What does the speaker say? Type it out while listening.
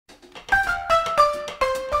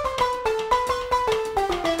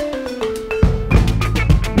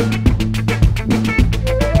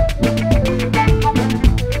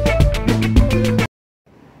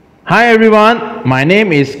Hi everyone, my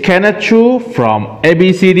name is Kenneth Chu from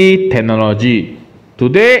ABCD Technology.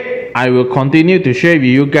 Today, I will continue to share with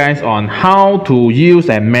you guys on how to use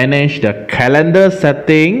and manage the calendar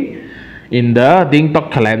setting in the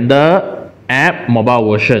Dingtalk Calendar app mobile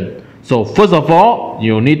version. So first of all,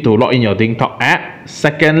 you need to log in your Dingtalk app.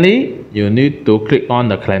 Secondly, you need to click on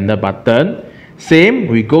the calendar button. Same,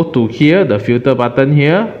 we go to here, the filter button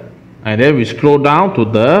here, and then we scroll down to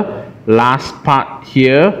the last part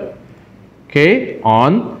here. Okay,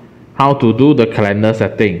 on how to do the calendar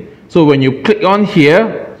setting. So when you click on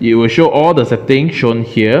here, it will show all the settings shown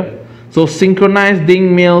here. So synchronized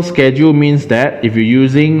Ding mail schedule means that if you're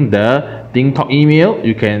using the Dingtalk email,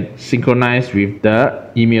 you can synchronize with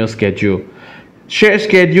the email schedule. Shared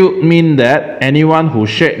schedule means that anyone who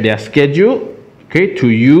shared their schedule, okay, to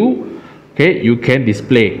you, okay, you can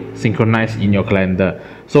display synchronize in your calendar.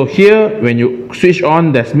 So here, when you switch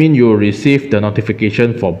on, that means you will receive the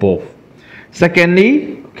notification for both.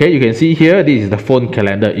 Secondly, okay, you can see here, this is the phone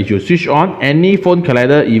calendar. If you switch on any phone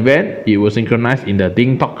calendar event, it will synchronize in the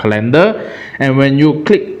Dingtalk calendar. And when you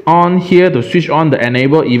click on here to switch on the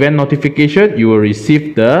enable event notification, you will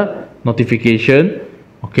receive the notification,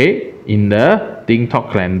 okay, in the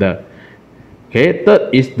Dingtalk calendar. Okay,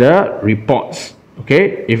 third is the reports.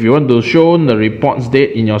 Okay, if you want to show the reports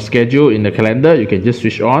date in your schedule in the calendar, you can just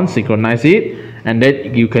switch on, synchronize it, and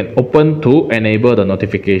then you can open to enable the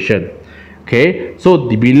notification. Okay, so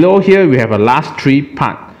below here we have a last three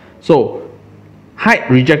part. So hide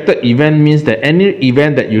rejected event means that any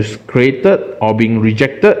event that you created or being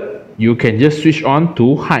rejected, you can just switch on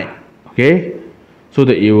to hide. Okay, so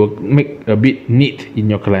that it will make a bit neat in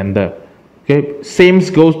your calendar. Okay, same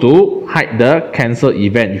goes to hide the cancel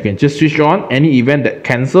event. You can just switch on any event that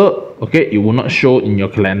cancel. Okay, it will not show in your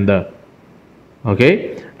calendar.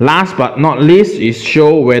 Okay, last but not least is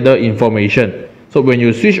show weather information. So when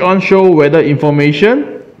you switch on show weather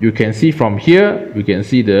information, you can see from here, you can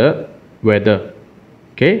see the weather.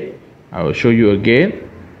 Okay, I will show you again.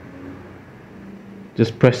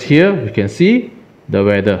 Just press here, you can see the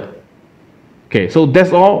weather. Okay, so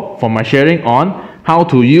that's all for my sharing on how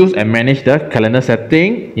to use and manage the calendar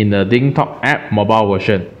setting in the Dingtalk app mobile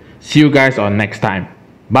version. See you guys on next time.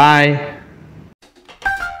 Bye.